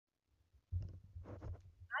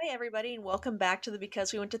Hi, everybody, and welcome back to the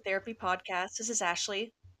Because We Went to Therapy podcast. This is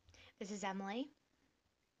Ashley, This is Emily.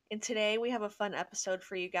 and today we have a fun episode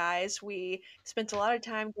for you guys. We spent a lot of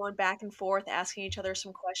time going back and forth, asking each other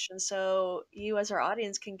some questions, so you, as our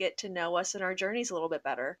audience, can get to know us and our journeys a little bit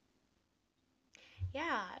better.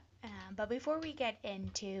 Yeah, but before we get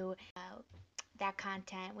into that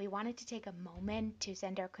content, we wanted to take a moment to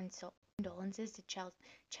send our condolences to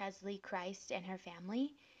Chesley Christ and her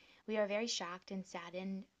family. We are very shocked and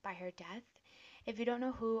saddened by her death. If you don't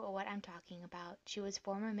know who or what I'm talking about, she was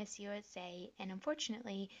former Miss USA, and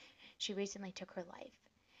unfortunately, she recently took her life.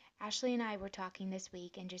 Ashley and I were talking this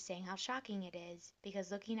week and just saying how shocking it is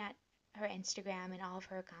because looking at her Instagram and all of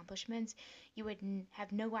her accomplishments, you would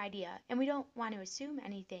have no idea. And we don't want to assume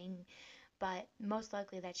anything, but most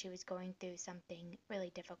likely that she was going through something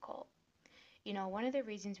really difficult. One of the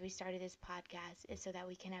reasons we started this podcast is so that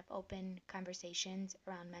we can have open conversations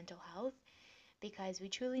around mental health because we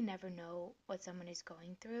truly never know what someone is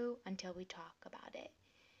going through until we talk about it.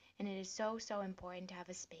 And it is so, so important to have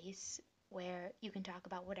a space where you can talk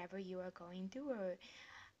about whatever you are going through or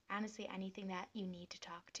honestly anything that you need to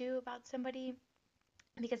talk to about somebody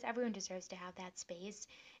because everyone deserves to have that space.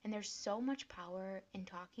 And there's so much power in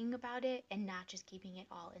talking about it and not just keeping it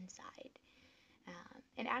all inside.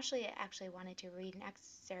 And Ashley actually wanted to read an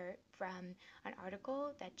excerpt from an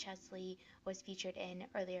article that Chesley was featured in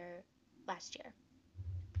earlier last year.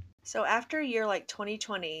 So, after a year like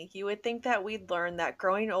 2020, you would think that we'd learn that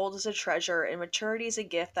growing old is a treasure and maturity is a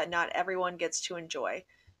gift that not everyone gets to enjoy.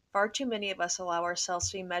 Far too many of us allow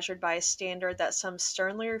ourselves to be measured by a standard that some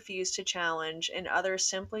sternly refuse to challenge and others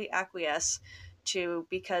simply acquiesce to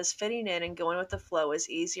because fitting in and going with the flow is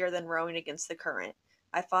easier than rowing against the current.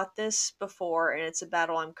 I fought this before, and it's a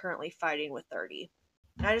battle I'm currently fighting with 30.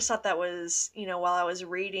 And I just thought that was, while I was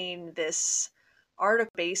reading this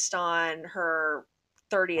article based on her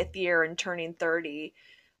 30th year and turning 30,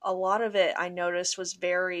 a lot of it I noticed was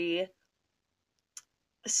very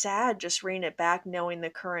sad just reading it back, knowing the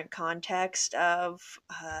current context of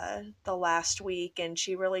the last week. And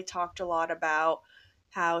she really talked a lot about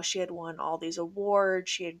how she had won all these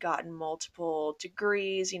awards, she had gotten multiple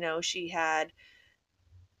degrees, she had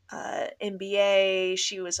MBA.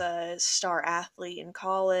 She was a star athlete in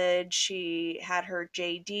college. She had her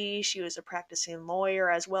JD. She was a practicing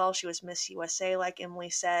lawyer as well. She was Miss USA, like Emily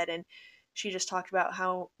said. And she just talked about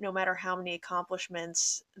how no matter how many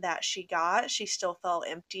accomplishments that she got, she still felt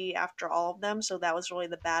empty after all of them. So that was really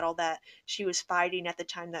the battle that she was fighting at the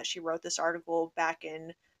time that she wrote this article back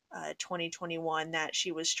in 2021, that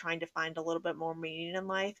she was trying to find a little bit more meaning in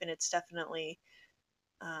life. And it's definitely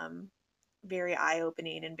um, very eye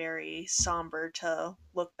opening and very somber to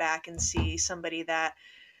look back and see somebody that,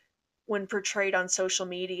 when portrayed on social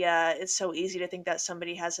media, it's so easy to think that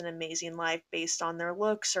somebody has an amazing life based on their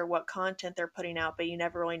looks or what content they're putting out, but you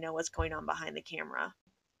never really know what's going on behind the camera.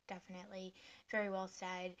 Definitely. Very well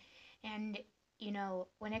said. And,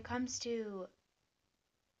 when it comes to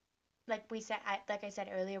like I said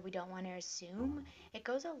earlier, we don't want to assume. It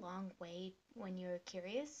goes a long way when you're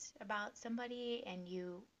curious about somebody and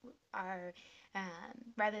you are,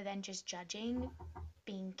 rather than just judging,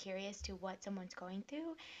 being curious to what someone's going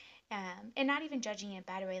through, and not even judging in a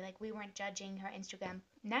bad way. Like we weren't judging her Instagram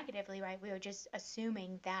negatively, right? We were just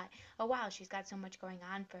assuming that, oh wow, she's got so much going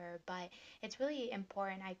on for her. But it's really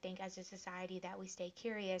important, I think, as a society that we stay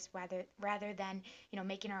curious rather than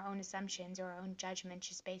making our own assumptions or our own judgments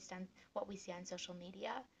just based on what we see on social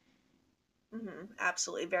media.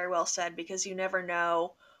 Absolutely, very well said, because you never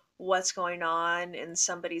know what's going on in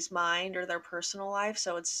somebody's mind or their personal life.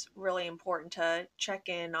 So it's really important to check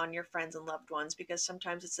in on your friends and loved ones, because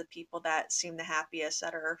sometimes it's the people that seem the happiest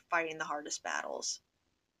that are fighting the hardest battles.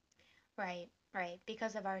 Right, right.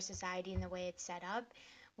 Because of our society and the way it's set up,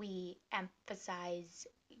 we emphasize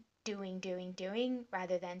doing, doing, doing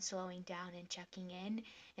rather than slowing down and checking in.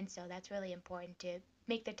 And so that's really important to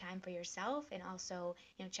make the time for yourself and also,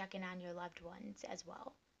 check in on your loved ones as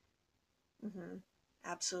well. hmm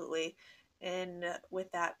Absolutely. And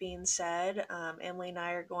with that being said, Emily and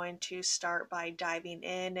I are going to start by diving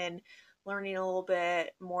in and learning a little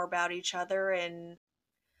bit more about each other. And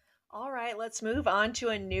all right, let's move on to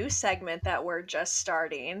a new segment that we're just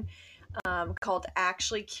starting, called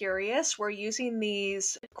Actually Curious. We're using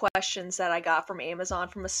these questions that I got from Amazon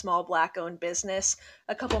from a small Black owned business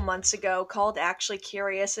a couple months ago called Actually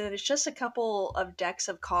Curious. And it's just a couple of decks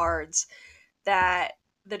of cards that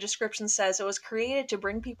the description says it was created to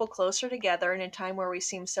bring people closer together in a time where we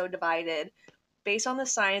seem so divided. Based on the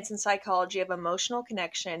science and psychology of emotional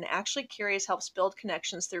connection, Actually Curious helps build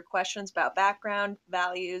connections through questions about background,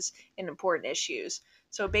 values, and important issues.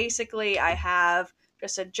 So basically, I have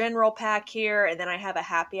just a general pack here, and then I have a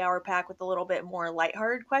happy hour pack with a little bit more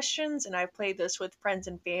lighthearted questions. And I've played this with friends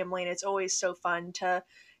and family, and it's always so fun to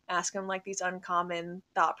ask them like these uncommon,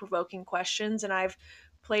 thought provoking questions. And I've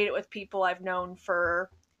played it with people I've known for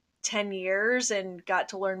 10 years and got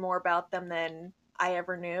to learn more about them than I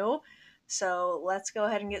ever knew. So let's go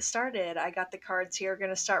ahead and get started. I got the cards here. Going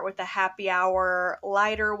to start with the happy hour,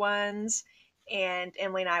 lighter ones, and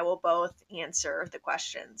Emily and I will both answer the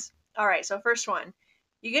questions. All right, so first one.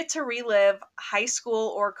 You get to relive high school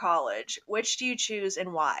or college. Which do you choose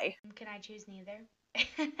and why? Can I choose neither?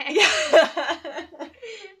 Yeah.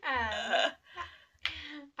 um,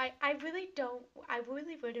 I really don't, I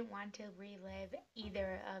really wouldn't want to relive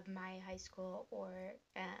either of my high school or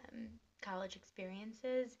college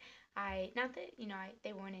experiences. Not that,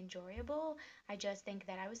 they weren't enjoyable. I just think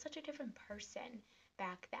that I was such a different person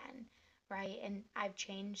back then, right? And I've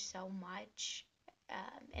changed so much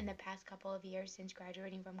in the past couple of years since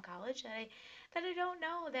graduating from college that I don't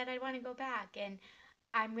know that I want to go back. And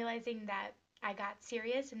I'm realizing that I got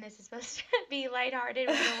serious and this is supposed to be lighthearted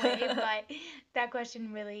right away, but that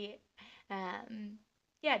question really, um,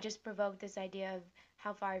 yeah, just provoked this idea of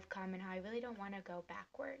how far I've come and how I really don't want to go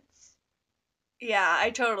backwards. Yeah, I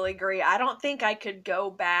totally agree. I don't think I could go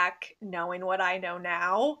back knowing what I know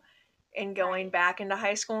now and going Right. back into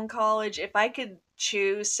high school and college. If I could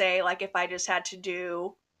choose, say, like if I just had to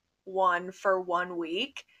do one for 1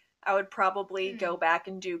 week, I would probably go Mm, back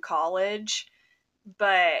and do college.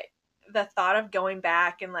 But the thought of going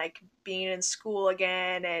back and like being in school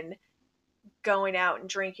again and going out and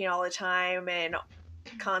drinking all the time and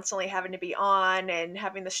constantly having to be on and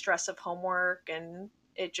having the stress of homework, and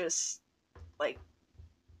it just like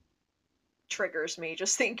triggers me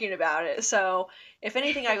just thinking about it. So, if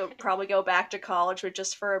anything, I would probably go back to college, but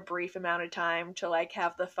just for a brief amount of time to like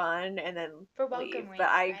have the fun and then for leave. welcome But week,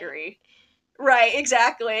 I right? agree. Right,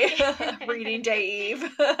 exactly. Reading day eve.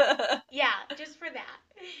 Yeah, just for that.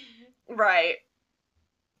 Right.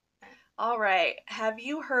 All right. Have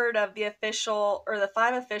you heard of the official or the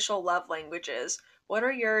five official love languages? What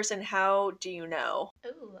are yours and how do you know?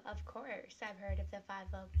 Ooh, of course. I've heard of the five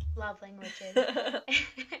love languages.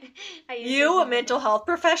 I use this You, a in mental relate. health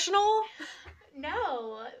professional?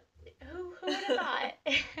 No, who would have thought?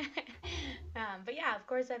 But yeah, of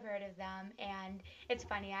course I've heard of them, and it's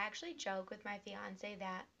funny. I actually joke with my fiance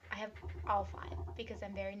that I have all five because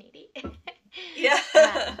I'm very needy. Yeah.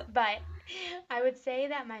 But I would say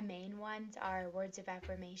that my main ones are words of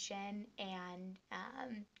affirmation and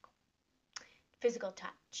physical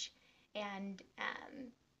touch. And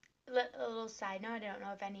a little side note, I don't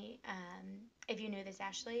know if you knew this,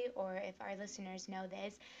 Ashley, or if our listeners know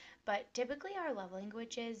this, but typically our love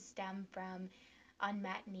languages stem from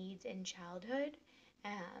unmet needs in childhood.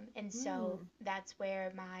 And so Hmm. that's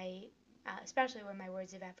where especially where my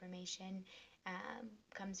words of affirmation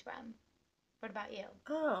comes from. What about you?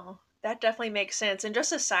 Oh, that definitely makes sense. And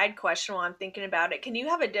just a side question while I'm thinking about it, can you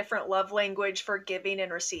have a different love language for giving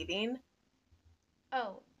and receiving?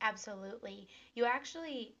 Oh, absolutely. You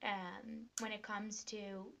actually, when it comes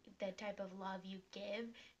to the type of love you give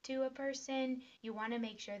to a person, you want to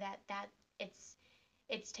make sure that it's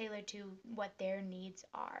it's tailored to what their needs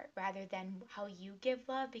are rather than how you give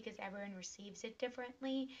love because everyone receives it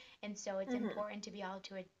differently, and so it's Hmm. important to be able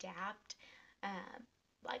to adapt.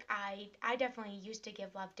 Like I definitely used to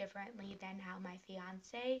give love differently than how my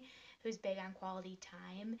fiance, who's big on quality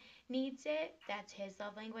time, needs it. That's his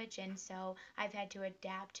love language, and so I've had to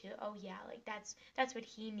adapt to, oh yeah, like that's what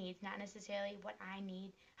he needs, not necessarily what I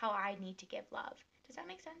need, how I need to give love. Does that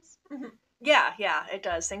make sense? Hmm. Yeah, yeah, it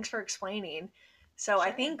does. Thanks for explaining. So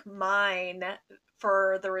I Sure. think mine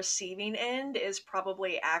for the receiving end is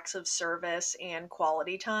probably acts of service and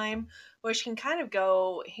quality time, which can kind of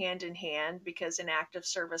go hand in hand because an act of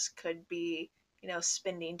service could be,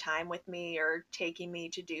 spending time with me or taking me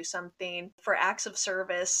to do something. For acts of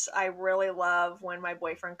service, I really love when my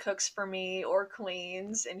boyfriend cooks for me or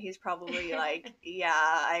cleans, and he's probably like, yeah,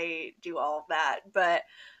 I do all of that. But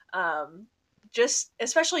um just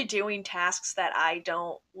especially doing tasks that I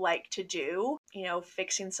don't like to do,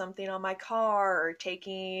 fixing something on my car or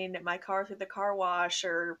taking my car through the car wash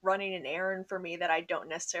or running an errand for me that I don't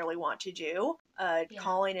necessarily want to do, Yeah.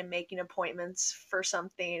 calling and making appointments for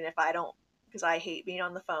something if I don't, because I hate being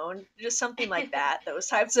on the phone, just something like that. Those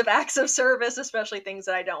types of acts of service, especially things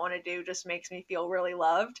that I don't want to do, just makes me feel really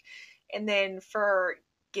loved. And then for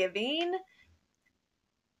giving,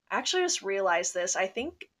 I actually just realized this. I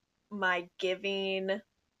think my giving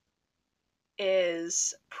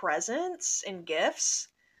is presents and gifts,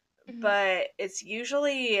 Hmm. but it's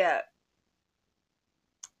usually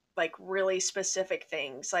like really specific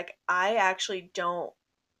things. Like I actually don't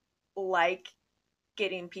like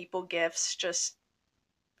getting people gifts just,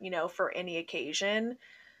 for any occasion.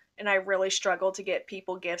 And I really struggle to get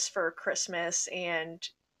people gifts for Christmas and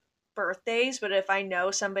birthdays. But if I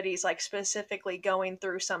know somebody's like specifically going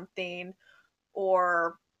through something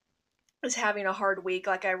or is having a hard week,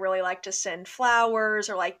 like I really like to send flowers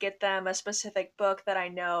or like get them a specific book that I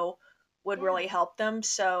know would Yeah. really help them.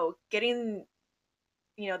 So getting,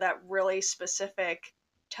 that really specific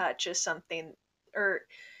touch is something, or,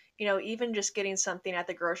 even just getting something at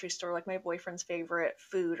the grocery store, like my boyfriend's favorite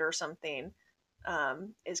food or something,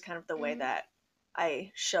 is kind of the way Mhm. that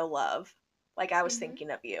I show love. Like I was Mhm.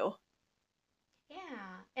 thinking of you.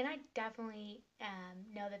 Yeah, and I definitely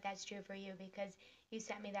know that that's true for you because you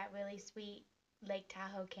sent me that really sweet Lake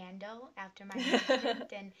Tahoe candle after my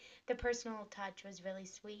engagement, and the personal touch was really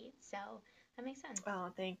sweet. So that makes sense.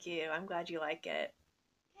 Oh, thank you. I'm glad you like it.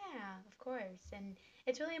 Yeah, of course. And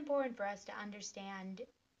it's really important for us to understand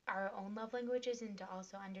our own love languages and to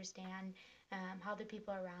also understand how the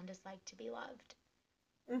people around us like to be loved.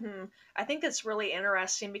 I think that's really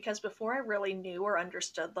interesting because before I really knew or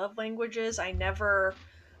understood love languages, I never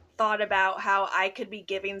thought about how I could be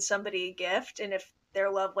giving somebody a gift, and if their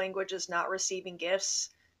love language is not receiving gifts,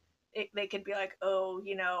 they could be like, oh,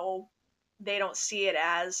 they don't see it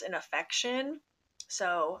as an affection.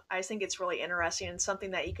 So I think it's really interesting and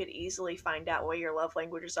something that you could easily find out what your love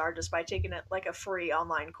languages are just by taking it like a free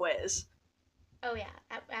online quiz. Oh, yeah,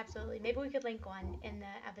 absolutely. Maybe we could link one in the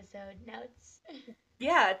episode notes.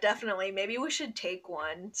 Yeah, definitely. Maybe we should take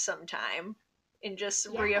one sometime and just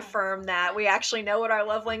Yeah, reaffirm that we actually know what our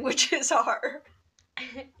love languages are.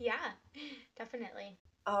 yeah, definitely.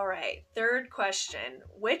 All right, third question.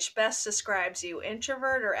 Which best describes you,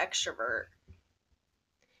 introvert or extrovert?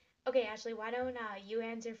 Okay, Ashley, why don't you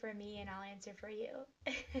answer for me and I'll answer for you?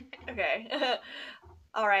 Okay.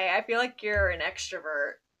 All right, I feel like you're an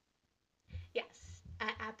extrovert. Yes,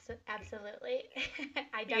 absolutely.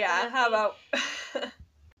 I Yeah, how definitely, about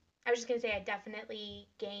I was just gonna say, I definitely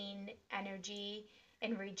gain energy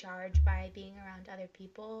and recharge by being around other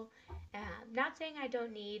people. Not saying I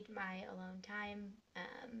don't need my alone time,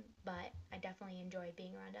 but I definitely enjoy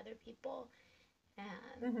being around other people.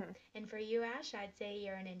 Mhm. And for you, Ash, I'd say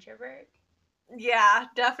you're an introvert. Yeah,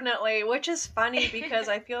 definitely, which is funny because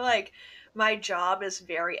I feel like my job is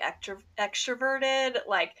very extroverted,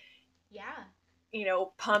 like, Yeah.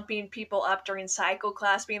 pumping people up during cycle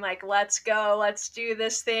class, being like, let's go, let's do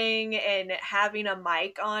this thing. And having a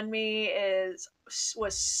mic on me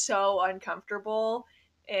was so uncomfortable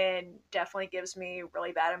and definitely gives me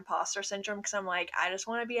really bad imposter syndrome because I'm like, I just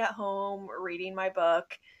want to be at home reading my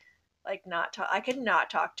book, like, not talk. I could not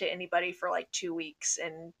talk to anybody for like 2 weeks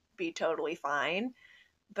and be totally fine.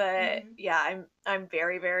 But Hmm. yeah, I'm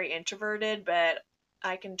very, very introverted, but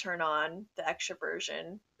I can turn on the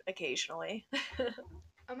extroversion occasionally.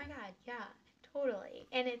 Oh my God, yeah, totally.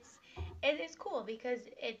 And it's cool because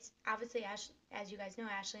it's obviously as you guys know,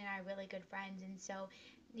 Ashley and I are really good friends, and so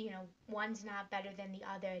one's not better than the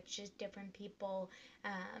other. It's just different people,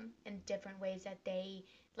 and different ways that they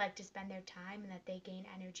like to spend their time and that they gain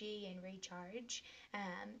energy and recharge.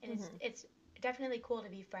 And it's Mhm. it's definitely cool to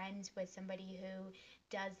be friends with somebody who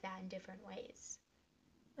does that in different ways.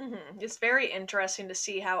 It's very interesting to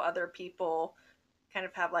see how other people kind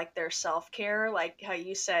of have like their self care. Like how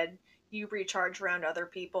you said you recharge around other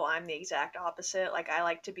people. I'm the exact opposite. Like I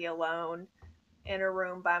like to be alone in a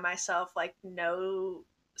room by myself, like no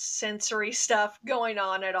sensory stuff going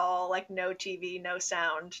on at all, like no TV, no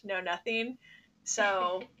sound, no nothing.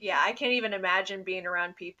 So yeah, I can't even imagine being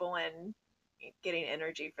around people and getting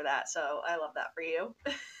energy for that. So I love that for you.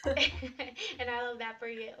 And I love that for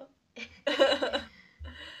you.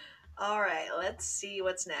 All right, let's see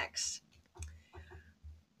what's next.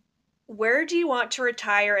 Where do you want to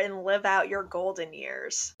retire and live out your golden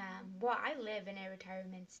years? Well, I live in a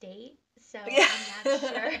retirement state, so Yeah. I'm not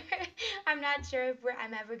sure. I'm not sure if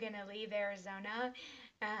I'm ever gonna leave Arizona.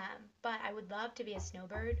 But I would love to be a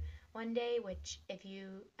snowbird one day, which, if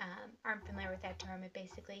you aren't familiar with that term, it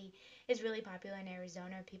basically is really popular in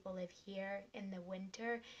Arizona. People live here in the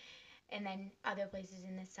winter and then other places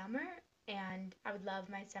in the summer. And I would love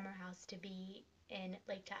my summer house to be in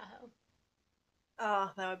Lake Tahoe.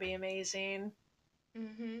 Oh, that would be amazing.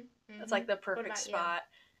 Mhm. That's like Mhm. the What perfect about you? spot.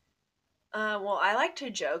 Well, I like to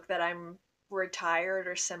joke that I'm retired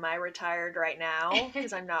or semi-retired right now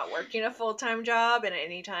because I'm not working a full-time job, and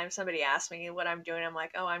anytime somebody asks me what I'm doing, I'm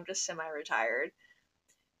like, "Oh, I'm just semi-retired."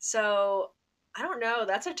 So, I don't know,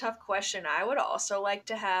 that's a tough question. I would also like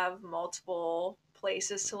to have multiple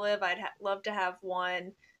places to live. I'd love to have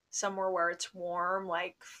one somewhere where it's warm,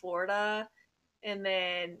 like Florida, and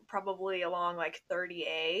then probably along like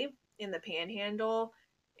 30A in the Panhandle.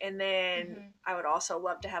 And then Mhm. I would also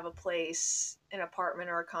love to have a place, an apartment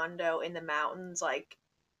or a condo in the mountains, like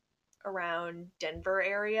around Denver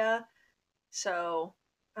area. So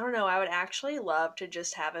I don't know. I would actually love to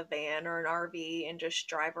just have a van or an RV and just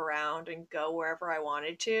drive around and go wherever I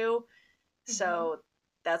wanted to. Mhm. So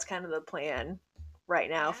that's kind of the plan right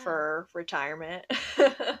now Yeah. for retirement.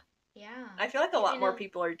 Yeah. I feel like a You lot more know,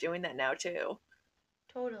 people are doing that now too.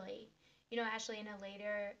 totally. You know, Ashley, in a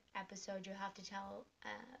later episode, you'll have to tell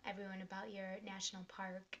everyone about your national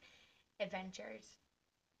park adventures.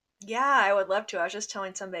 Yeah, I would love to. I was just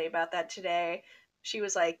telling somebody about that today. She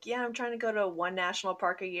was like, "Yeah, I'm trying to go to one national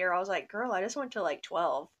park a year." I was like, "Girl, I just went to like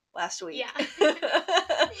 12 last Yeah. week."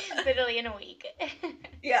 Literally in a week.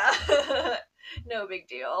 Yeah. No big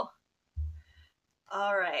deal.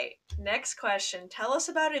 All right. Next question. Tell us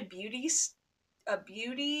about a beauty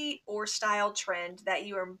or style trend that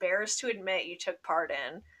you are embarrassed to admit you took part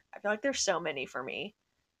in. I feel like there's so many for me.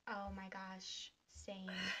 Oh my gosh, same.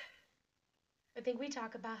 I think we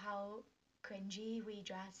talk about how cringy we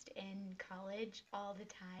dressed in college all the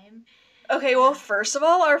time. Okay, well, Uh, first of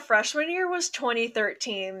all, our freshman year was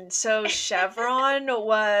 2013, so chevron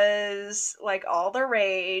was like all the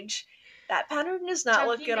rage. That pattern does not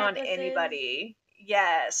look chunky good on necklaces. anybody.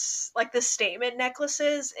 Yes, like the statement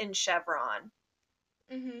necklaces in chevron.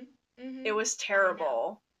 Mhm. It Mhm. was I know.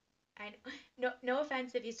 terrible. I know. No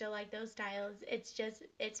offense if you still like those styles. It's just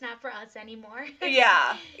it's not for us anymore.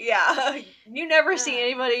 Yeah, yeah. You never see uh,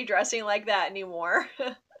 anybody dressing like that anymore.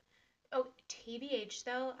 oh, TBH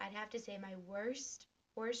though, I'd have to say my worst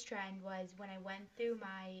trend was when I went through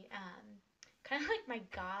my kind of like my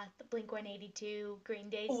goth Blink 182 Green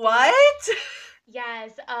Day stage. What?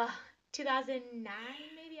 Yes, 2009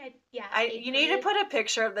 maybe. Yeah, I eighth you need to grade. put a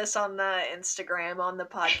picture of this on the Instagram, on the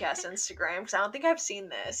podcast Instagram, because I don't think I've seen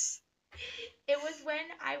this. It was when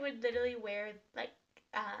I would literally wear like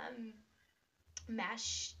um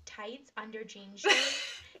mesh tights under jean shorts.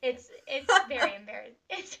 It's very embarrassing.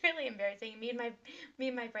 It's really embarrassing. Me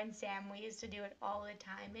and my friend Sam, we used to do it all the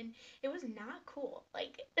time, and it was not cool.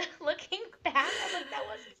 Like looking back, I'm like, that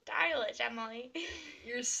wasn't stylish, Emily.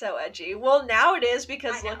 You're so edgy. Well, now it is I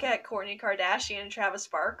because look know. at Kourtney Kardashian and Travis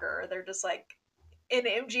Barker. They're just like in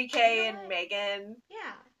You know MGK and what? Megan.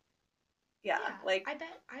 Yeah, Yeah, yeah. like I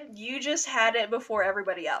bet you just had it before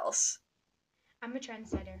everybody else. I'm a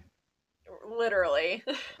trendsetter. Literally.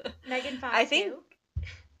 Megan I Fox think, who?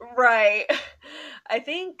 right. I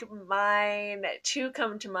think mine, two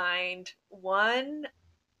come to mind. One,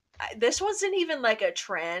 this wasn't even like a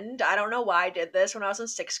trend. I don't know why I did this. When I was in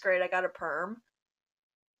sixth grade, I got a perm.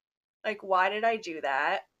 Like, why did I do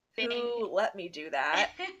that? Thing. Who let me do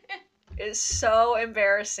that? It's so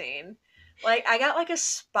embarrassing. Like, I got like a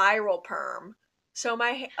spiral perm. So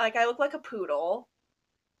like, I look like a poodle.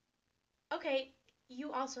 Okay,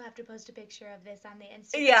 you also have to post a picture of this on the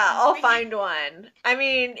Yeah, Instagram I'll for you. find one. I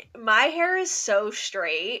mean, my hair is so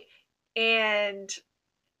straight, and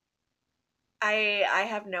I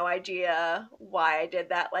have no idea why I did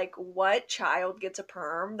that. Like, what child gets a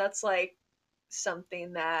perm? That's like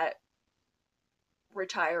something that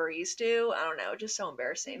retirees do. I don't know, just so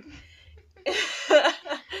embarrassing.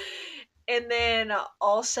 And then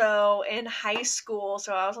also in high school,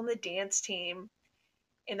 so I was on the dance team,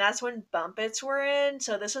 and that's when Bumpets were in.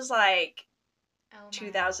 So this was like Oh my.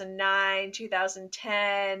 2009,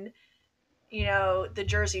 2010. You know, the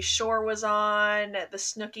Jersey Shore was on, the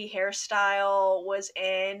Snooki hairstyle was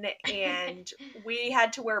in, and we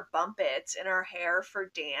had to wear Bumpets in our hair for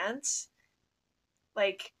dance.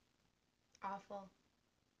 Like, Awful.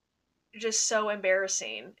 just so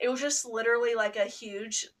embarrassing. It was just literally like a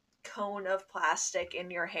huge cone of plastic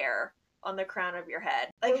in your hair on the crown of your head.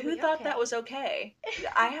 Like, Were who we thought that okay? was okay?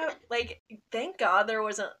 I have, like, thank God there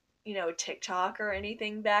wasn't, TikTok or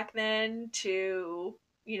anything back then to,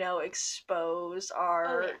 expose Oh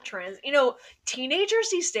our yeah. trends. Teenagers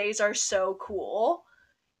these days are so cool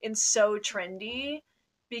and so trendy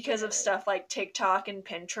because of Literally. stuff like TikTok and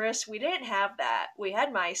Pinterest. We didn't have that. We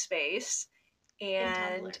had MySpace. In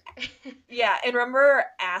Tumblr. And yeah, and remember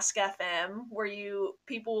Ask FM, where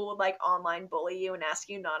people would like online bully you and ask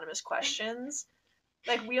you anonymous questions?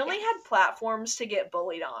 Like, we only had Yes. platforms to get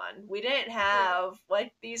bullied on. We didn't True. have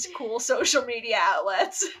like these cool social media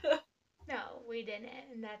outlets. No, we didn't,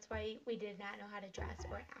 and that's why we did not know how to dress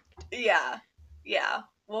or act. Yeah. Yeah.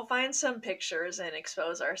 We'll find some pictures and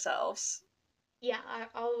expose ourselves. Yeah,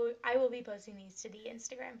 I will be posting these to the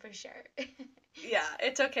Instagram for sure. Yeah,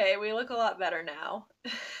 it's okay. We look a lot better now.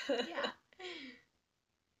 Yeah.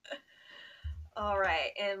 All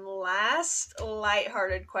right, and last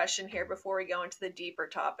lighthearted question here before we go into the deeper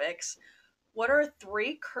topics. What are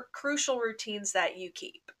three crucial routines that you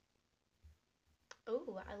keep?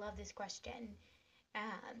 Ooh, I love this question.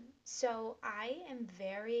 So I am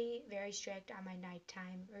very, very strict on my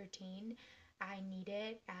nighttime routine. I need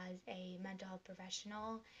it as a mental health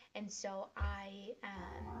professional, and so I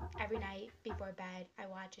every night before bed I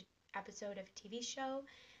watch an episode of a TV show,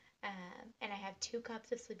 and I have 2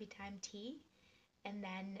 cups of sleepy time tea, and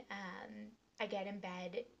then I get in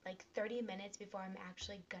bed like 30 minutes before I'm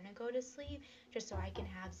actually gonna go to sleep, just so I can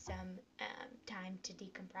have some time to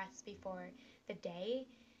decompress before the day.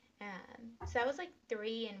 So that was like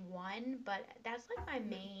 3 and 1, but that's like my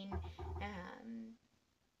main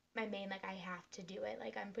like I have to do it.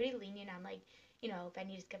 Like I'm pretty lenient on like if I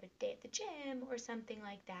need to skip a day at the gym or something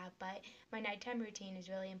like that. But my nighttime routine is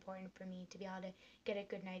really important for me to be able to get a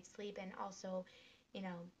good night's sleep and also, you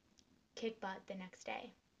know, kick butt the next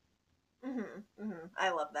day. I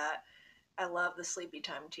love that. I love the sleepy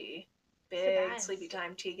time tea. It's the Big sleepy best.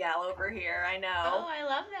 time tea gal over here, I Oh, know. I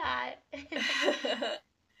love that.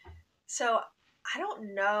 So I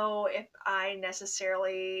don't know if I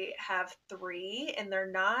necessarily have three, and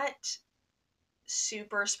they're not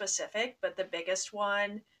super specific, but the biggest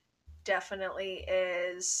one definitely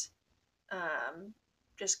is um,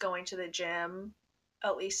 just going to the gym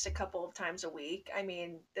at least a couple of times a week. I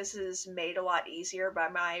mean, this is made a lot easier by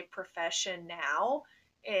my profession now.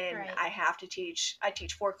 And Right. I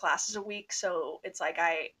teach 4 classes a week. So it's like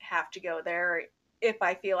I have to go there if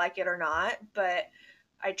I feel like it or not. But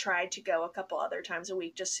I tried to go a couple other times a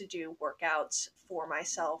week just to do workouts for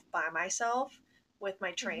myself by myself with my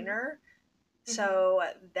Mhm. trainer. Mhm. So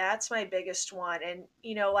that's my biggest one. And,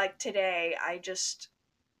 like today,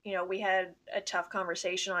 we had a tough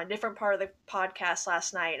conversation on a different part of the podcast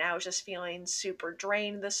last night, and I was just feeling super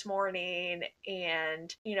drained this morning.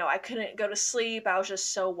 And, I couldn't go to sleep. I was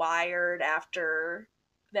just so wired after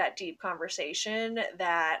that deep conversation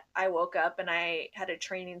that I woke up and I had a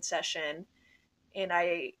training session, and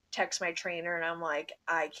I text my trainer and I'm like,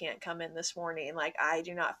 I can't come in this morning. Like, I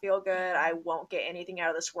do not feel good. I Mhm. won't get anything out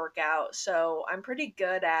of this workout. So I'm pretty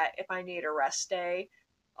good at, if I need a rest day,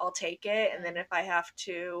 I'll take it. And then Good. if I have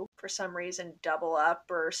to, for some reason, double up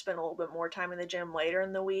or spend a little bit more time in the gym later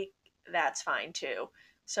in the week, that's fine too.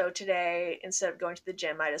 So today, instead of going to the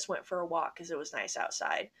gym, I just went for a walk because it was nice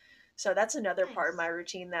outside. So that's another part of my Nice.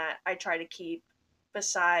 routine that I try to keep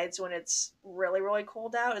besides when it's really, really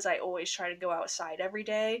cold out, is I always try to go outside every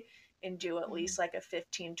day and do at Mhm. least like a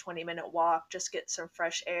 15-20 minute walk, just get some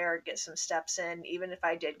fresh air, get some steps in. Even if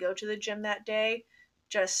I did go to the gym that day,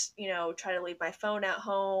 just, try to leave my phone at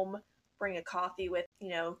home, bring a coffee with,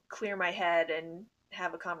 clear my head and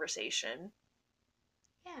have a conversation.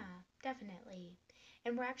 Yeah, definitely.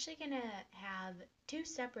 And we're actually going to have 2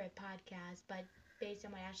 separate podcasts, but based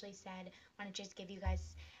on what Ashley said, I want to just give you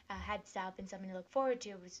guys a heads up and something to look forward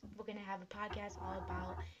to. We're going to have a podcast all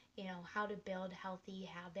about, how to build healthy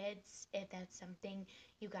habits. If that's something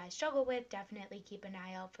you guys struggle with, definitely keep an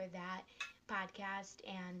eye out for that podcast.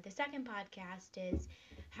 And the second podcast is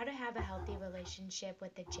how to have a healthy relationship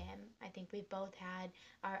with the gym. I think we've both had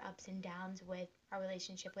our ups and downs with our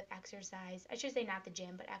relationship with exercise. I should say not the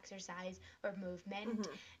gym, but exercise or movement.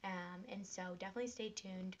 Hmm. And so definitely stay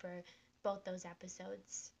tuned for both those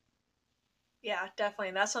episodes. Yeah, definitely.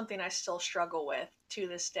 And that's something I still struggle with to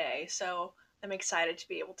this day. So I'm excited to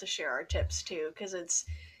be able to share our tips too, because it's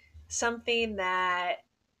something that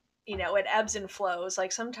it ebbs and flows.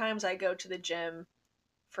 Like sometimes I go to the gym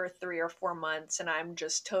for 3 or 4 months and I'm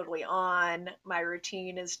just totally on. My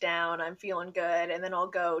routine is down. I'm feeling good. And then I'll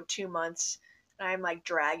go 2 months and I'm like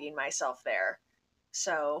dragging myself there.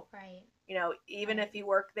 So, Right, even right. if you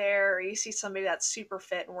work there or you see somebody that's super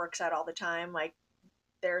fit and works out all the time, like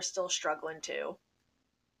they're still struggling too.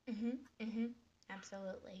 Mhm, mhm.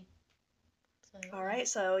 Absolutely, All absolutely. right.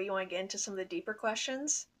 So, you want to get into some of the deeper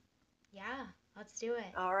questions? Yeah, let's do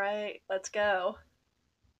it. All right. Let's go.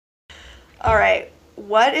 All right.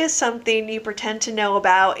 What is something you pretend to know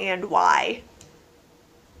about and why?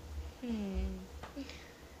 Hmm,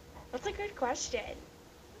 that's a good question.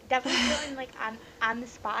 Definitely feeling like I'm on the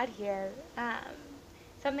spot here.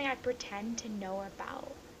 Something I pretend to know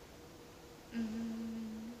about.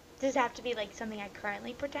 Does it have to be like something I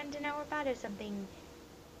currently pretend to know about, or something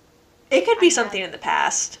It could I be something have? in the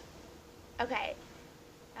past. Okay.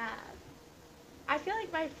 Um, I feel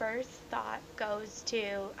like my first thought goes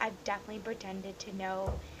to I've definitely pretended to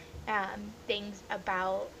know things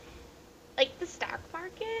about like the stock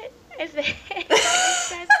market, if that makes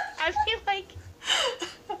sense. I feel like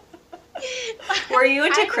Were you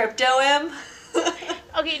into I know. crypto, M?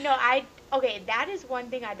 Okay, no, Okay, that is one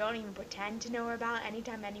thing I don't even pretend to know about.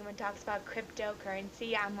 Anytime anyone talks about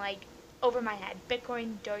cryptocurrency, I'm like over my head.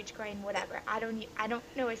 Bitcoin, Dogecoin, whatever. I don't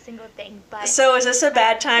know a single thing, but So is this a I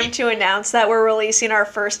bad time to announce that we're releasing our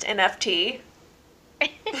first NFT?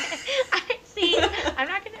 I see. I'm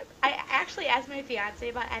not gonna. I actually asked my fiance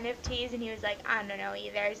about NFTs, and he was like, I don't know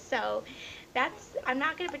either. So I'm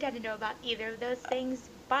not gonna pretend to know about either of those things,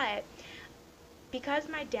 but because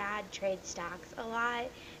my dad trades stocks a lot,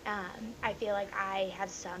 I feel like I have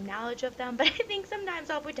some knowledge of them, but I think sometimes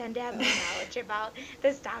I'll pretend to have no knowledge about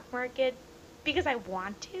the stock market because I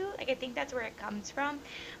want to. Like, I think that's where it comes from.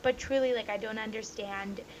 But truly, like, I don't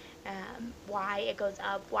understand why it goes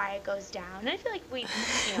up, why it goes down. And I feel like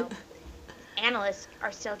you know, analysts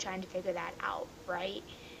are still trying to figure that out, right?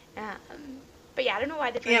 But yeah, I don't know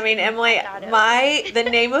why the Yeah, I first mean, thing I Emily, thought of. the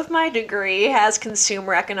name of my degree has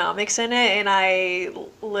consumer economics in it, and I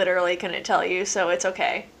literally couldn't tell you, so it's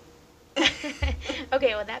okay.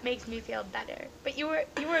 Okay, well that makes me feel better. But you were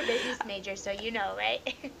a business major, so you know,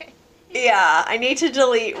 right? Yeah, I need to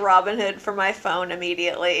delete Robinhood from my phone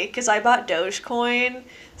immediately because I bought Dogecoin.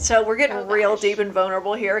 So we're Oh getting real deep gosh. and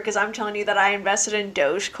vulnerable here because I'm telling you that I invested in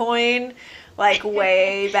Dogecoin like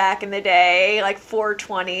way back in the day, like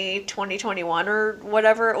 420, 2021 or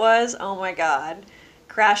whatever it was. Oh my god.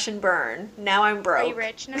 Crash and burn. Now I'm Are you broke.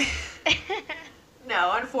 rich now?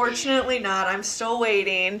 No, unfortunately not. I'm still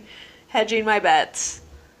waiting, hedging my bets.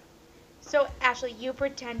 So Ashley, you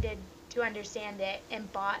pretended to understand it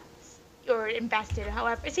and bought or invested,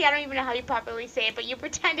 however. See, I don't even know how you properly say it, but you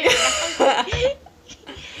pretended to know.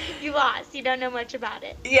 You lost. You don't know much about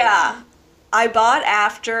it. Yeah. I bought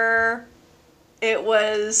after it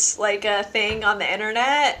was like a thing on the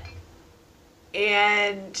internet,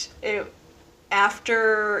 and it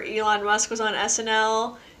after Elon Musk was on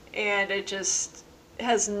SNL, and it just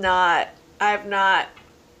has not, I've not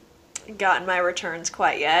gotten my returns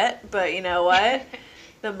quite yet, but you know what,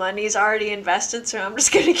 the money's already invested, so I'm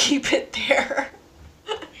just gonna keep it there.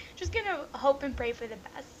 Just gonna hope and pray for the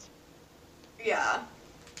best. Yeah.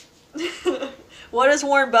 What does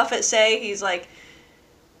Warren Buffett say? He's like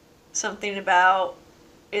something about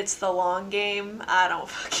it's the long game. I don't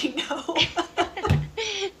fucking know.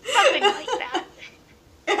 Something like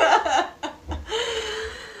that.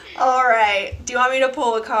 All right. Do you want me to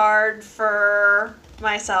pull a card for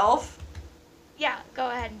myself? Yeah, go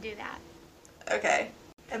ahead and do that. Okay.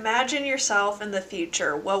 Imagine yourself in the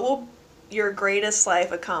future. What will your greatest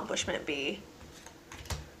life accomplishment be?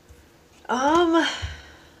 Um,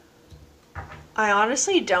 I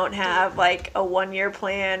honestly don't have like a 1 year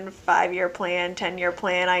plan, 5 year plan, 10 year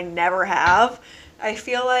plan. I never have. I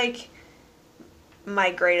feel like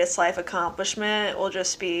my greatest life accomplishment will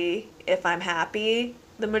just be if I'm happy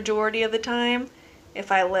the majority of the time. If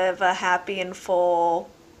I live a happy and full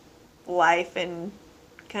life and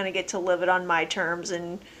kind of get to live it on my terms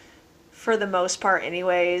and for the most part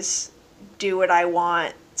anyways, do what I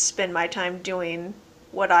want, spend my time doing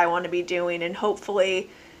what I want to be doing, and hopefully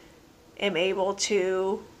am able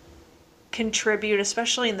to contribute,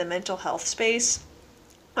 especially in the mental health space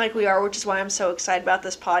like we are, which is why I'm so excited about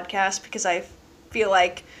this podcast because I feel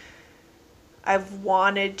like I've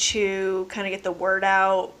wanted to kind of get the word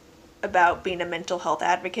out about being a mental health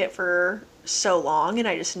advocate for so long, and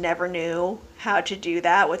I just never knew how to do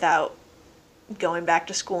that without going back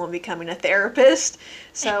to school and becoming a therapist.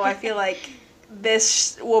 So I feel like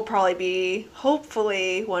this will probably be,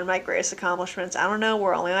 hopefully, one of my greatest accomplishments. I don't know,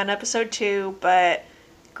 we're only on episode 2, but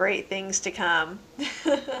great things to come.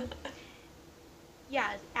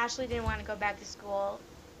 Yeah, Ashley didn't want to go back to school,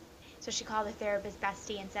 so she called her therapist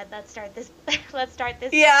bestie and said, "Let's start this. Let's start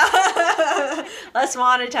this." Yeah. Let's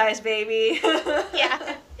monetize, baby.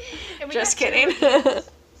 Yeah. And we Just got 2 kidding. reviews,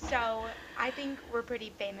 so I think we're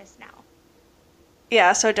pretty famous now.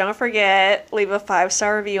 Yeah, so don't forget, leave a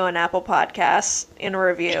 5-star review on Apple Podcasts in a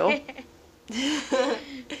review.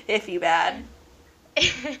 If you bad.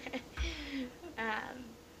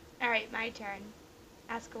 All right, my turn.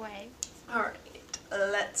 Ask away. All right,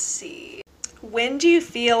 let's see. When do you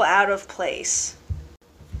feel out of place?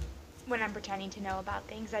 When I'm pretending to know about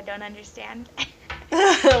things I don't understand.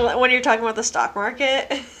 When you're talking about the stock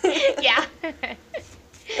market? Yeah.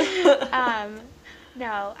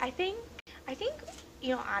 No, I think,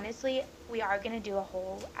 honestly, we are gonna do a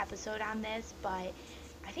whole episode on this, but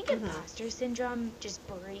I think imposter syndrome just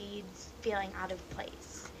breeds feeling out of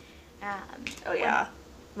place. Oh, When yeah.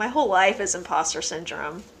 My whole life is imposter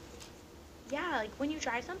syndrome. Yeah, like when you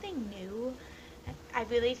try something new, I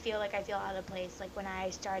really feel like I feel out of place. Like when I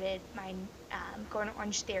started my going to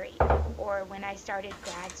Orange Theory, or when I started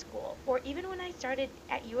grad school, or even when I started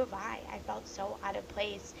at U of I felt so out of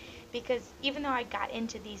place because even though I got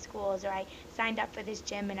into these schools or I signed up for this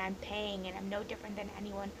gym and I'm paying and I'm no different than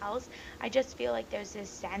anyone else, I just feel like there's this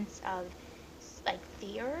sense of like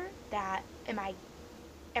fear that am I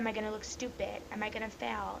going to look stupid? Am I going to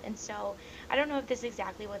fail? And so I don't know if this is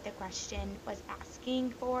exactly what the question was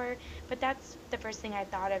asking for, but that's the first thing I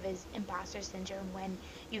thought of is imposter syndrome when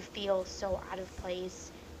you feel so out of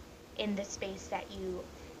place in the space that you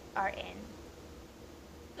are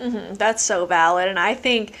in. That's so valid. And I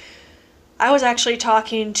think I was actually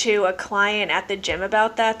talking to a client at the gym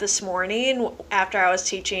about that this morning after I was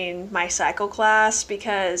teaching my cycle class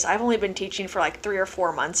because I've only been teaching for like 3 or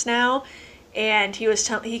 4 months now. And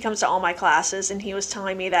he comes to all my classes and he was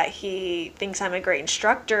telling me that he thinks I'm a great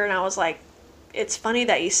instructor. And I was like, it's funny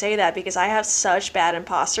that you say that because I have such bad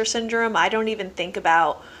imposter syndrome. I don't even think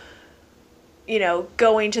about,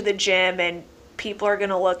 going to the gym and people are going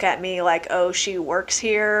to look at me like, oh, she works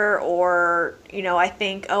here. Or, I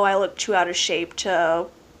think, oh, I look too out of shape to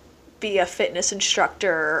be a fitness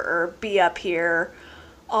instructor or be up here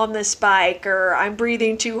on this bike, or I'm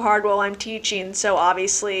breathing too hard while I'm teaching. So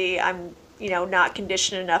obviously I'm, not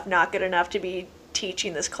conditioned enough, not good enough to be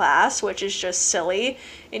teaching this class, which is just silly.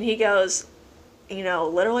 And he goes,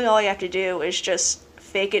 literally all you have to do is just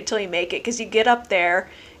fake it till you make it because you get up there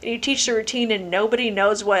and you teach the routine and nobody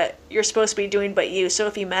knows what you're supposed to be doing but you. So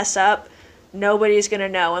if you mess up, nobody's going to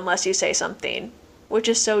know unless you say something, which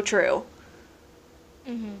is so true.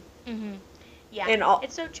 Mhm. Mhm. Yeah, And all,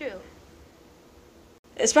 it's so true.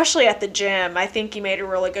 especially at the gym, I think you made a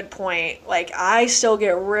really good point. Like, I still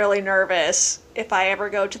get really nervous if I ever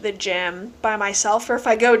go to the gym by myself or if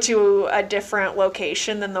I go to a different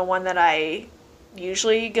location than the one that I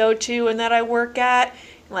usually go to and that I work at.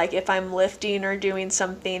 Like, if I'm lifting or doing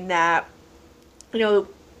something that, you know,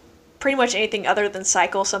 pretty much anything other than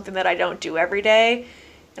cycle, something that I don't do every day.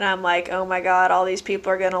 And I'm like, oh my God, all these people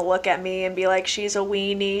are going to look at me and be like, she's a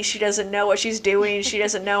weenie. She doesn't know what she's doing. She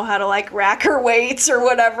doesn't know how to like rack her weights or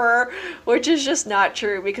whatever, which is just not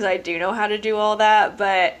true because I do know how to do all that.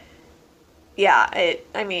 But yeah,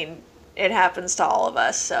 it happens to all of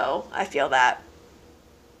us. So I feel that.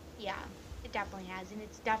 Yeah, it definitely has, and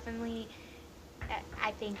it's definitely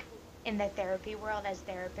I think in the therapy world as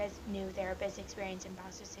therapists, new therapists experience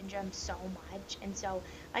imposter syndrome so much. And so,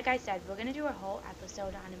 like I said, we're going to do a whole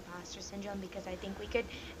episode on imposter syndrome because I think we could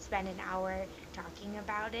spend an hour talking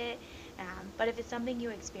about it. But if it's something you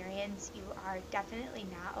experience, you are definitely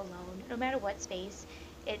not alone. No matter what space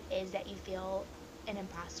it is that you feel an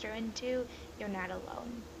imposter into, you're not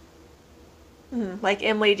alone. Like,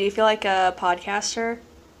 Emily, do you feel like a podcaster?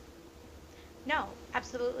 No,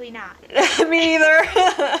 absolutely not. Me either.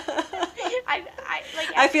 I like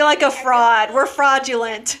I feel like a actually I feel fraud. We're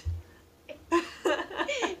fraudulent.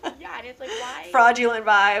 yeah, and it's like why Fraudulent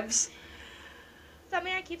vibes.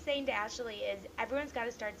 something I keep saying to Ashley is everyone's got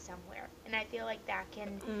to start somewhere, and I feel like that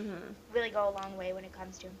can really go a long way when it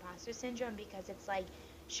comes to imposter syndrome because it's like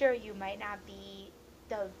sure you might not be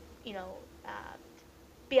the you know uh,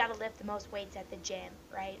 be able to lift the most weights at the gym,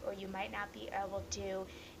 right? Or you might not be able to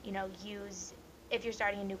use if you're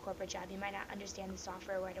starting a new corporate job, you might not understand the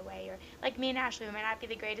software right away. Or like me and Ashley, we might not be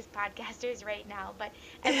the greatest podcasters right now, but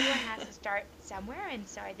everyone has to start somewhere. And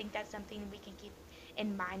so I think that's something we can keep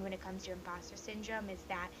in mind when it comes to imposter syndrome is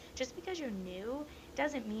that just because you're new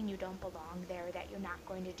doesn't mean you don't belong there, or that you're not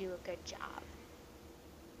going to do a good job.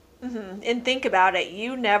 And think about it.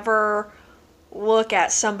 You never look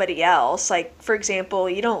at somebody else. Like, for example,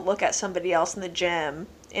 you don't look at somebody else in the gym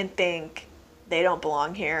and think they don't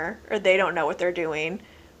belong here or they don't know what they're doing.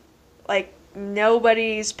 Like,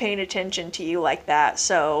 nobody's paying attention to you like that.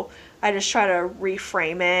 So I just try to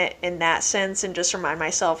reframe it in that sense and just remind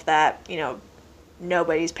myself that,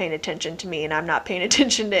 nobody's paying attention to me and I'm not paying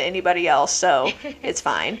attention to anybody else. So it's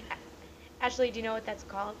fine. Ashley, do you know what that's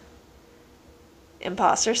called?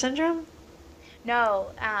 Imposter syndrome?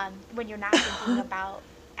 No, when you're not thinking about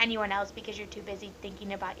anyone else because you're too busy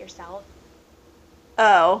thinking about yourself.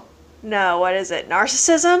 Oh, no, what is it?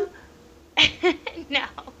 Narcissism? No,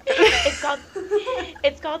 it's called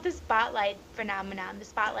it's called the spotlight phenomenon, the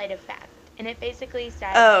spotlight effect, and it basically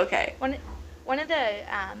says Oh, okay. one of the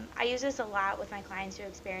I use this a lot with my clients who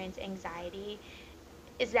experience anxiety.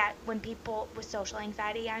 Is that when people with social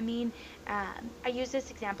anxiety, I use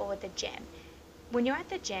this example with the gym. When you're at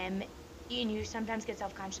the gym, you sometimes get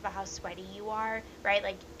self-conscious about how sweaty you are, right?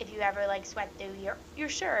 Like if you ever like sweat through your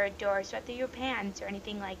shirt or sweat through your pants or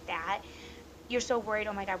anything like that, you're so worried,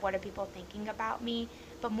 oh my God, what are people thinking about me?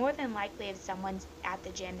 But more than likely, if someone's at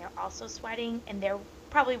the gym, they're also sweating and they're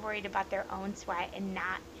probably worried about their own sweat and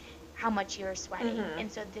not how much you're sweating. And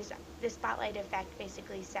so this spotlight effect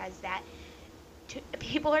basically says that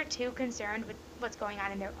people are too concerned with what's going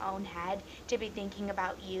on in their own head to be thinking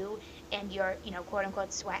about you and your, quote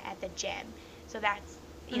unquote sweat at the gym. So that's,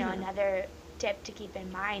 Mm-hmm. another tip to keep in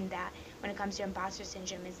mind, that when it comes to imposter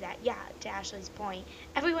syndrome, is that, yeah, to Ashley's point,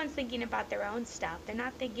 everyone's thinking about their own stuff. They're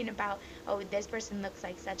not thinking about, oh, this person looks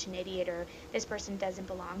like such an idiot, or this person doesn't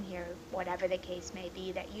belong here, whatever the case may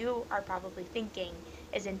be, that you are probably thinking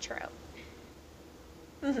isn't true.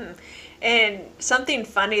 Mm-hmm. And something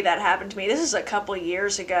funny that happened to me, this is a couple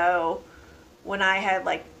years ago when I had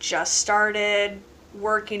like just started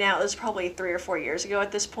working out. This was probably 3 or 4 years ago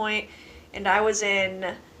at this point, and I was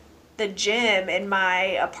in the gym in my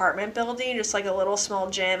apartment building, just like a little small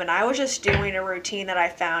gym, and I was just doing a routine that I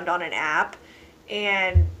found on an app,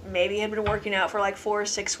 and maybe had been working out for like 4 or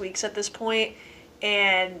 6 weeks at this point,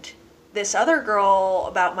 and this other girl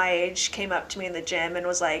about my age came up to me in the gym and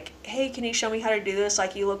was like, "Hey, can you show me how to do this?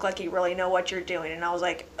 Like, you look like you really know what you're doing." And I was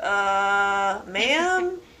like,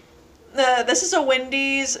 ma'am, this is a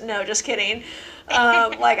Wendy's. No, just kidding.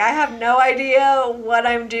 Like, I have no idea what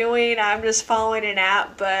I'm doing. I'm just following an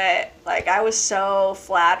app, but like, I was so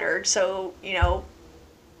flattered. So,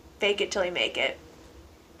 fake it till you make it.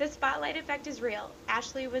 The spotlight effect is real.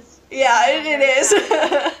 Ashley was Yeah, on it her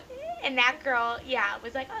side. is. And that girl, yeah,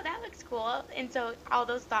 was like, oh, that looks cool. And so all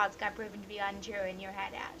those thoughts got proven to be untrue in your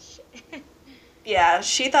head, Ash. Yeah,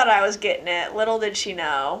 she thought I was getting it. Little did she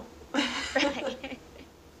know. Right.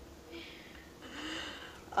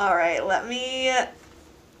 All right, let me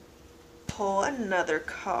pull another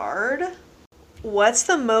card. What's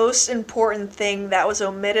the most important thing that was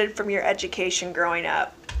omitted from your education growing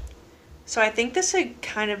up? So I think this would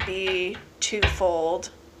kind of be twofold.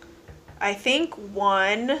 I think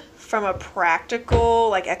one, from a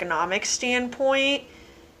practical, like economic standpoint,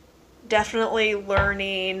 definitely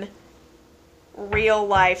learning real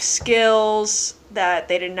life skills that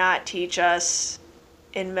they did not teach us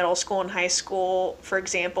in middle school and high school. For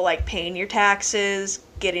example, like paying your taxes,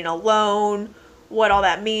 getting a loan, what all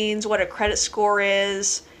that means, what a credit score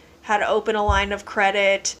is, how to open a line of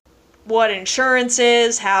credit, what insurance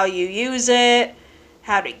is, how you use it,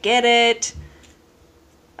 how to get it.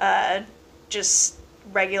 Just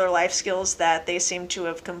regular life skills that they seem to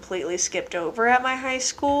have completely skipped over at my high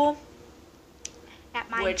school, At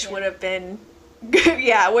mine which would too. have been,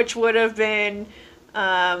 yeah, which would have been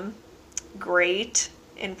um, great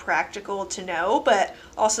and practical to know. But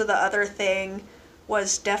also, the other thing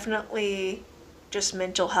was definitely just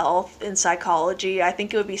mental health and psychology. I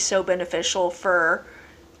think it would be so beneficial for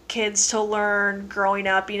kids to learn growing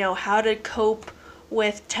up, how to cope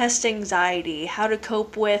with test anxiety, how to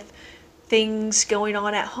cope with things going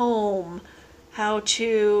on at home, how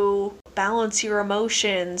to balance your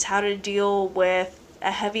emotions, how to deal with a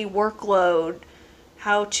heavy workload,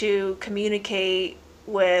 how to communicate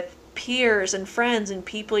with peers and friends and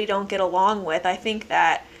people you don't get along with. I think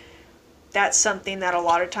that that's something that a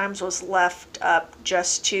lot of times was left up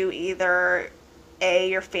just to either A,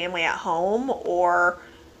 your family at home, or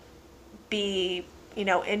B,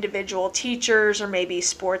 individual teachers or maybe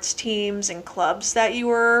sports teams and clubs that you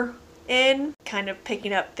were in, kind of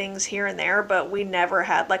picking up things here and there, but we never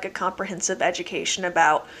had like a comprehensive education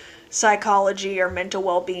about psychology or mental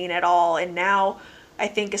well being at all. And now, I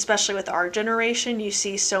think, especially with our generation, you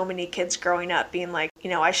see so many kids growing up being like,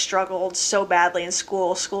 I struggled so badly in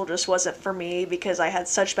school. School just wasn't for me because I had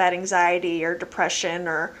such bad anxiety or depression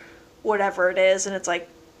or whatever it is. And it's like,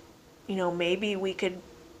 maybe we could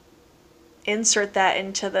insert that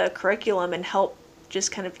into the curriculum and help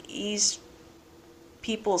just kind of ease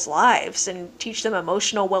people's lives and teach them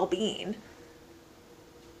emotional well-being.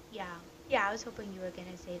 Yeah. Yeah, I was hoping you were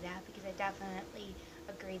going to say that, because I definitely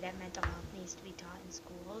agree that mental health needs to be taught in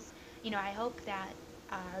schools. I hope that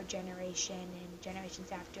our generation and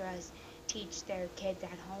generations after us teach their kids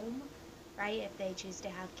at home, right? If they choose to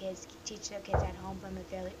have kids, teach their kids at home from a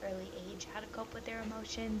fairly early age how to cope with their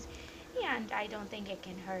emotions. And I don't think it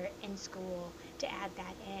can hurt in school to add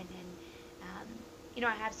that in. And,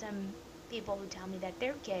 I have some people who tell me that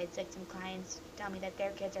their kids, like some clients, tell me that their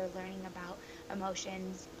kids are learning about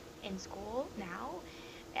emotions in school now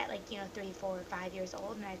at, like, 3, 4, 5 years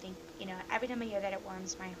old. And I think, every time I hear that, it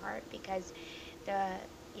warms my heart, because the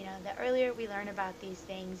the earlier we learn about these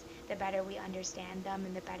things, the better we understand them,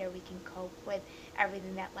 and the better we can cope with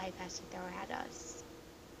everything that life has to throw at us.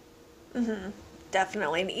 Mm-hmm.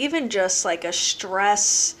 Definitely. And even just like a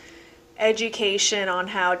stress education on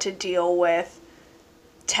how to deal with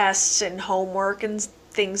tests and homework and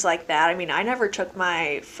things like that. I mean, I never took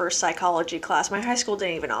my first psychology class. My high school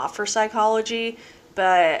didn't even offer psychology,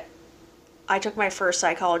 but I took my first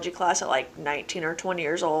psychology class at like 19 or 20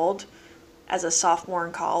 years old as a sophomore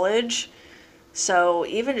in college. So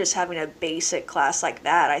even just having a basic class like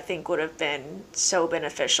that, I think would have been so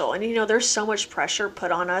beneficial. And there's so much pressure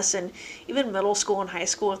put on us, and even middle school and high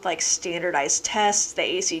school with like standardized tests, the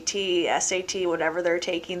ACT, SAT, whatever they're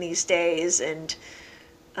taking these days, and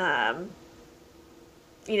um,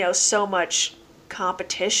 so much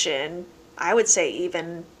competition. I would say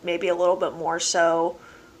even maybe a little bit more so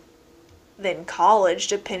than college,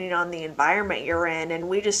 depending on the environment you're in. And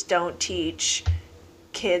we just don't teach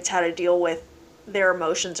kids how to deal with their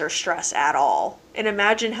emotions or stress at all. And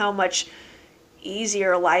imagine how much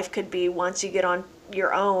easier life could be once you get on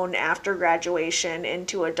your own after graduation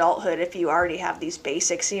into adulthood if you already have these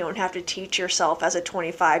basics. You don't have to teach yourself as a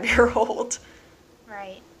 25-year-old.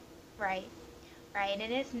 Right, right, right.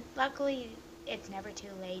 And it's luckily it's never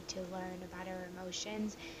too late to learn about our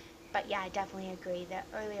emotions. But yeah, I definitely agree. The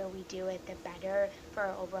earlier we do it, the better for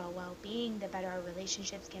our overall well-being, the better our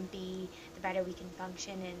relationships can be, the better we can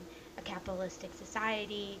function in a capitalistic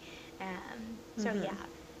society. So Mm-hmm. yeah,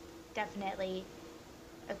 definitely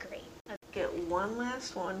agree. Get one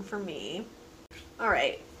last one for me. All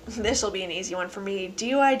right, this will be an easy one for me. Do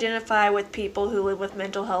you identify with people who live with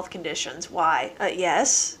mental health conditions? Why?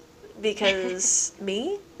 Yes, because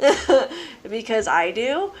me? Because I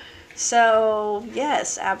do. So,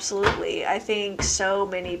 yes, absolutely. I think so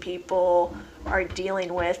many people are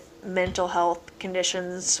dealing with mental health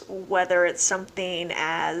conditions, whether it's something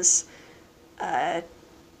as, uh,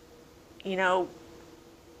 you know,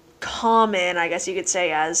 common, I guess you could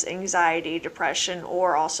say, as anxiety, depression,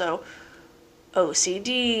 or also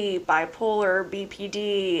OCD, bipolar,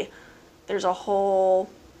 BPD. There's a whole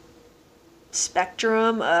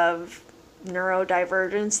spectrum of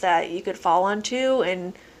neurodivergence that you could fall onto.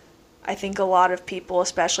 And I think a lot of people,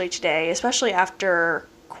 especially today, especially after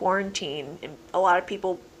quarantine, a lot of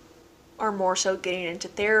people are more so getting into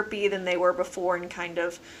therapy than they were before, and kind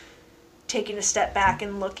of taking a step back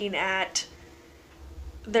and looking at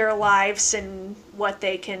their lives and what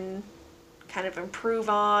they can kind of improve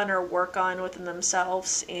on or work on within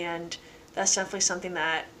themselves. And that's definitely something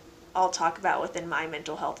that I'll talk about within my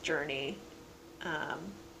mental health journey,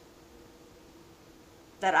 um,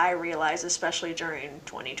 that I realized, especially during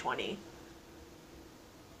 2020.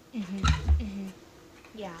 Mhm. Mhm.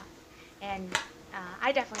 Yeah. And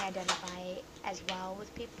I definitely identify as well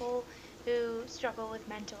with people who struggle with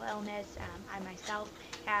mental illness. I myself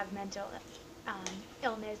have mental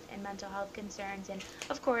illness and mental health concerns, and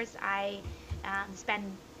of course, I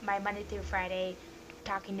spend my Monday through Friday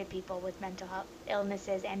talking to people with mental health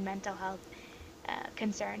illnesses and mental health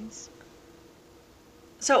concerns.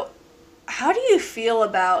 So, how do you feel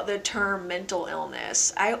about the term mental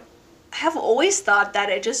illness? I have always thought that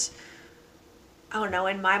it just, I don't know,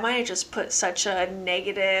 in my mind, it just put such a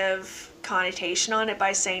negative connotation on it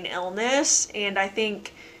by saying illness. And I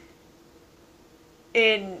think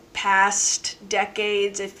in past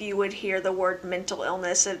decades, if you would hear the word mental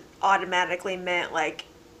illness, it automatically meant like,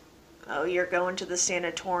 oh, you're going to the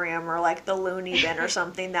sanatorium or like the loony bin or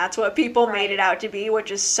something. That's what people made it Right. out to be,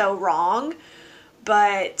 which is so wrong.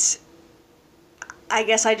 But I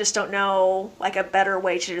guess I just don't know like a better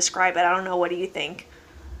way to describe it. I don't know. What do you think?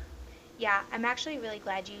 Yeah, I'm actually really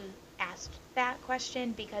glad you asked that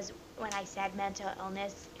question because when I said mental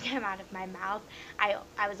illness came out of my mouth,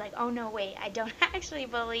 I was like, "Oh no, wait, I don't actually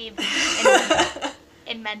believe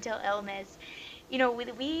in mental illness."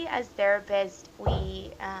 We as therapists,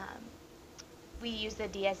 we use the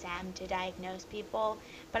DSM to diagnose people,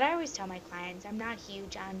 but I always tell my clients I'm not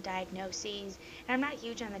huge on diagnoses and I'm not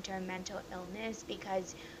huge on the term mental illness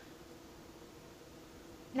because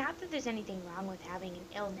not that there's anything wrong with having an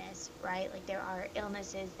illness, right? Like there are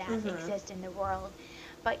illnesses that Mm-hmm. exist in the world.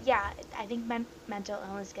 But yeah, I think mental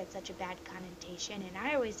illness gets such a bad connotation. And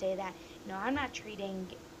I always say that, I'm not treating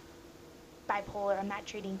bipolar, I'm not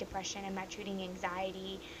treating depression, I'm not treating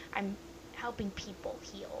anxiety. I'm helping people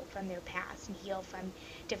heal from their past and heal from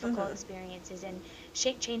difficult Mm-hmm. experiences and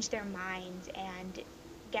change their minds and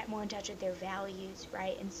get more in touch with their values,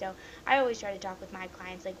 right? And so I always try to talk with my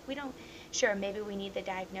clients like we don't sure maybe we need the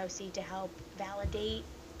diagnosis to help validate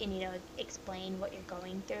and explain what you're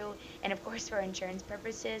going through and of course for insurance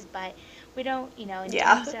purposes, but we don't, in Yeah.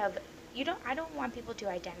 terms of you don't I don't want people to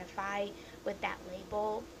identify with that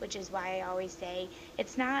label, which is why I always say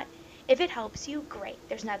it's not if it helps you, great.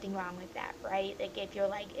 There's nothing wrong with that, right? Like if you're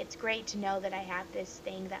like it's great to know that I have this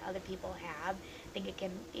thing that other people have, I think it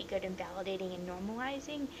can be good in validating and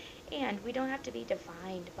normalizing, and we don't have to be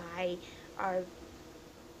defined by our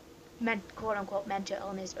quote unquote mental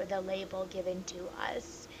illness or the label given to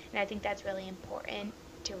us. And I think that's really important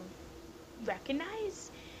to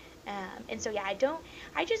recognize. And so, yeah,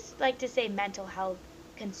 I just like to say mental health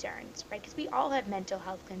concerns, right? Because we all have mental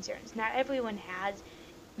health concerns. Not everyone has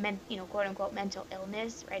quote unquote mental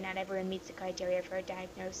illness, right? Not everyone meets the criteria for a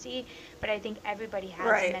diagnosis, but I think everybody has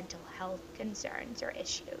Right. mental health concerns or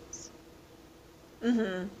issues.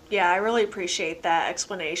 Yeah, I really appreciate that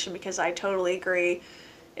explanation because I totally agree.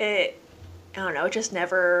 It, I don't know, it just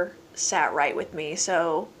never sat right with me.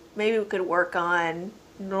 So maybe we could work on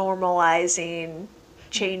normalizing,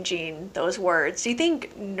 changing those words. Do you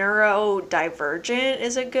think neurodivergent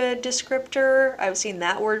is a good descriptor? I've seen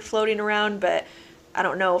that word floating around, but I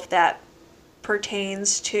don't know if that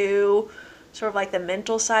pertains to sort of like the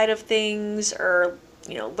mental side of things or,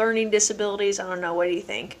 learning disabilities. I don't know. What do you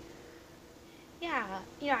think?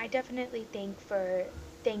 Yeah, I definitely think for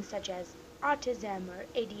things such as autism or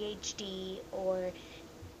ADHD or,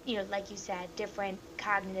 like you said, different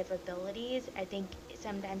cognitive abilities, I think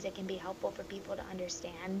sometimes it can be helpful for people to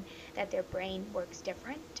understand that their brain works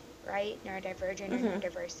different, right? Neurodivergent or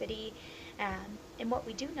neurodiversity. And what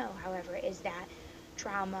we do know, however, is that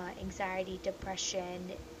trauma, anxiety,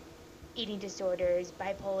 depression, eating disorders,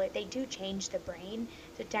 bipolar, they do change the brain.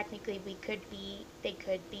 So technically they could be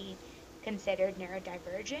considered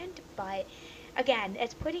neurodivergent, but again,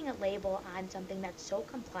 it's putting a label on something that's so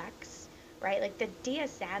complex, right? Like the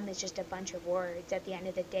DSM is just a bunch of words. At the end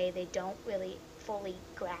of the day, they don't really fully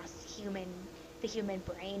grasp the human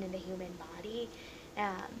brain and the human body.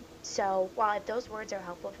 So while if those words are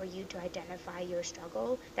helpful for you to identify your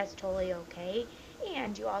struggle, that's totally okay.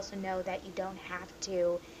 And you also know that you don't have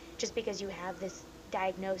to, just because you have this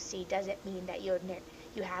diagnosis doesn't mean that you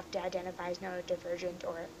have to identify as neurodivergent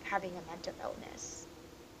or having a mental illness.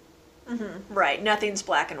 Right, nothing's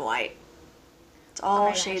black and white. It's Oh all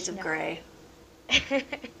my shades gosh, of no. gray.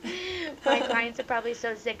 My clients are probably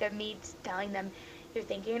so sick of me telling them you're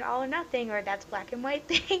thinking all or nothing or that's black and white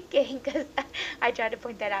thinking, because I try to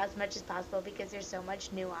point that out as much as possible because there's so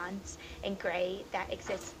much nuance and gray that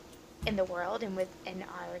exists in the world and within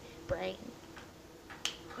our brain.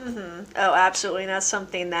 Oh, absolutely. And that's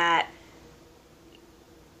something that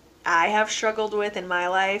I have struggled with in my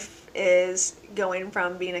life is going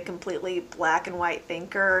from being a completely black and white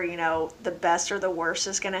thinker, the best or the worst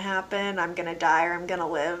is going to happen, I'm going to die or I'm going to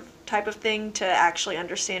live type of thing, to actually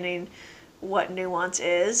understanding what nuance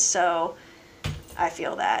is. So I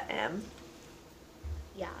feel that, Em.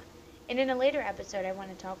 Yeah. And in a later episode, I want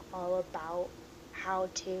to talk all about how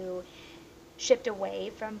to shift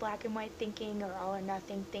away from black and white thinking or all or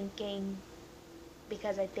nothing thinking,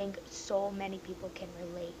 because I think so many people can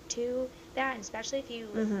relate to that, and especially if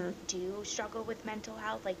you do struggle with mental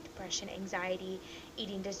health like depression, anxiety,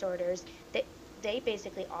 eating disorders, that they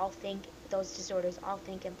basically all think those disorders all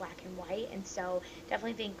think in black and white. And so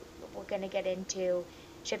definitely think we're going to get into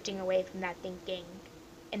shifting away from that thinking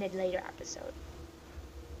in a later episode.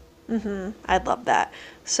 I'd love that.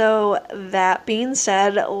 So, that being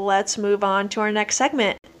said, let's move on to our next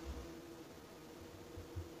segment.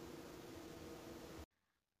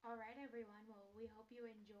 All right, everyone. Well, we hope you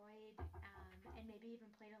enjoyed and maybe even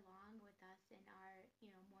played along with us in our,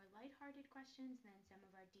 more lighthearted questions than some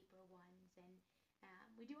of our deeper ones. And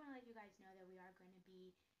we do want to let you guys know that we are going to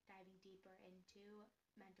be diving deeper into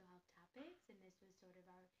mental health topics, and this was sort of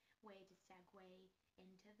our way to segue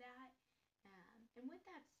into that. And with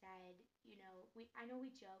that said, I know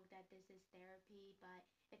we joke that this is therapy, but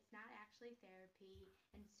it's not actually therapy.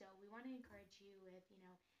 And so we want to encourage you if,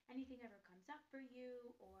 anything ever comes up for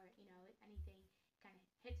you, or anything kind of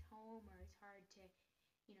hits home or is hard to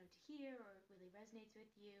to hear or really resonates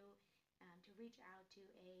with you, to reach out to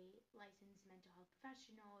a licensed mental health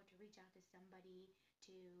professional or to reach out to somebody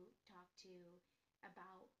to talk to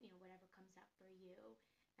about whatever comes up for you,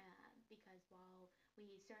 because while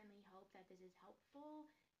we certainly hope that this is helpful,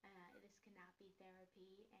 this cannot be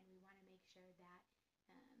therapy, and we want to make sure that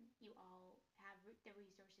you all have the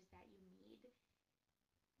resources that you need.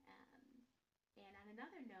 Um, and on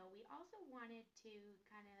another note, we also wanted to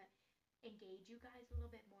kind of engage you guys a little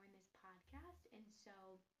bit more in this podcast. And so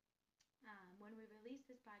when we release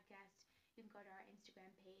this podcast, you can go to our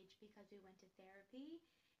Instagram page, because we went to therapy.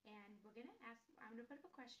 And I'm going to put up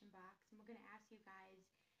a question box, and we're going to ask you guys,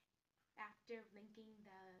 after linking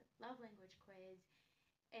the love language quiz,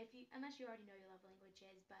 if you unless you already know your love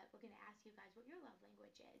languages, but we're going to ask you guys what your love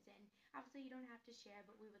language is. And obviously you don't have to share,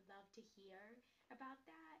 but we would love to hear about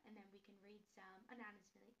that, and then we can read some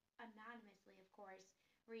anonymously, of course,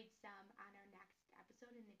 read some on our next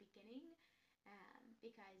episode in the beginning,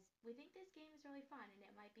 because we think this game is really fun, and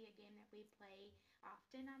it might be a game that we play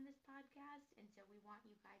often on this podcast, and so we want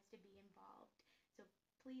you guys to be involved. So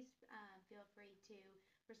please feel free to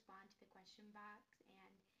respond to the question box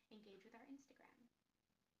and engage with our Instagram.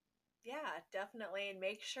 Yeah, definitely. And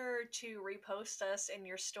make sure to repost us in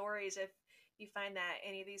your stories if you find that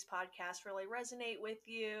any of these podcasts really resonate with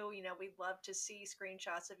you. We'd love to see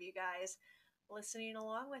screenshots of you guys listening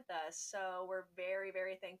along with us. So we're very,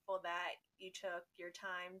 very thankful that you took your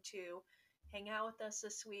time to hang out with us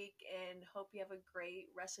this week and hope you have a great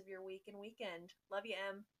rest of your week and weekend. Love you,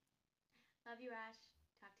 Em. Love you, Ash.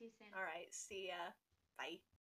 Talk to you soon. All right. See ya. Bye.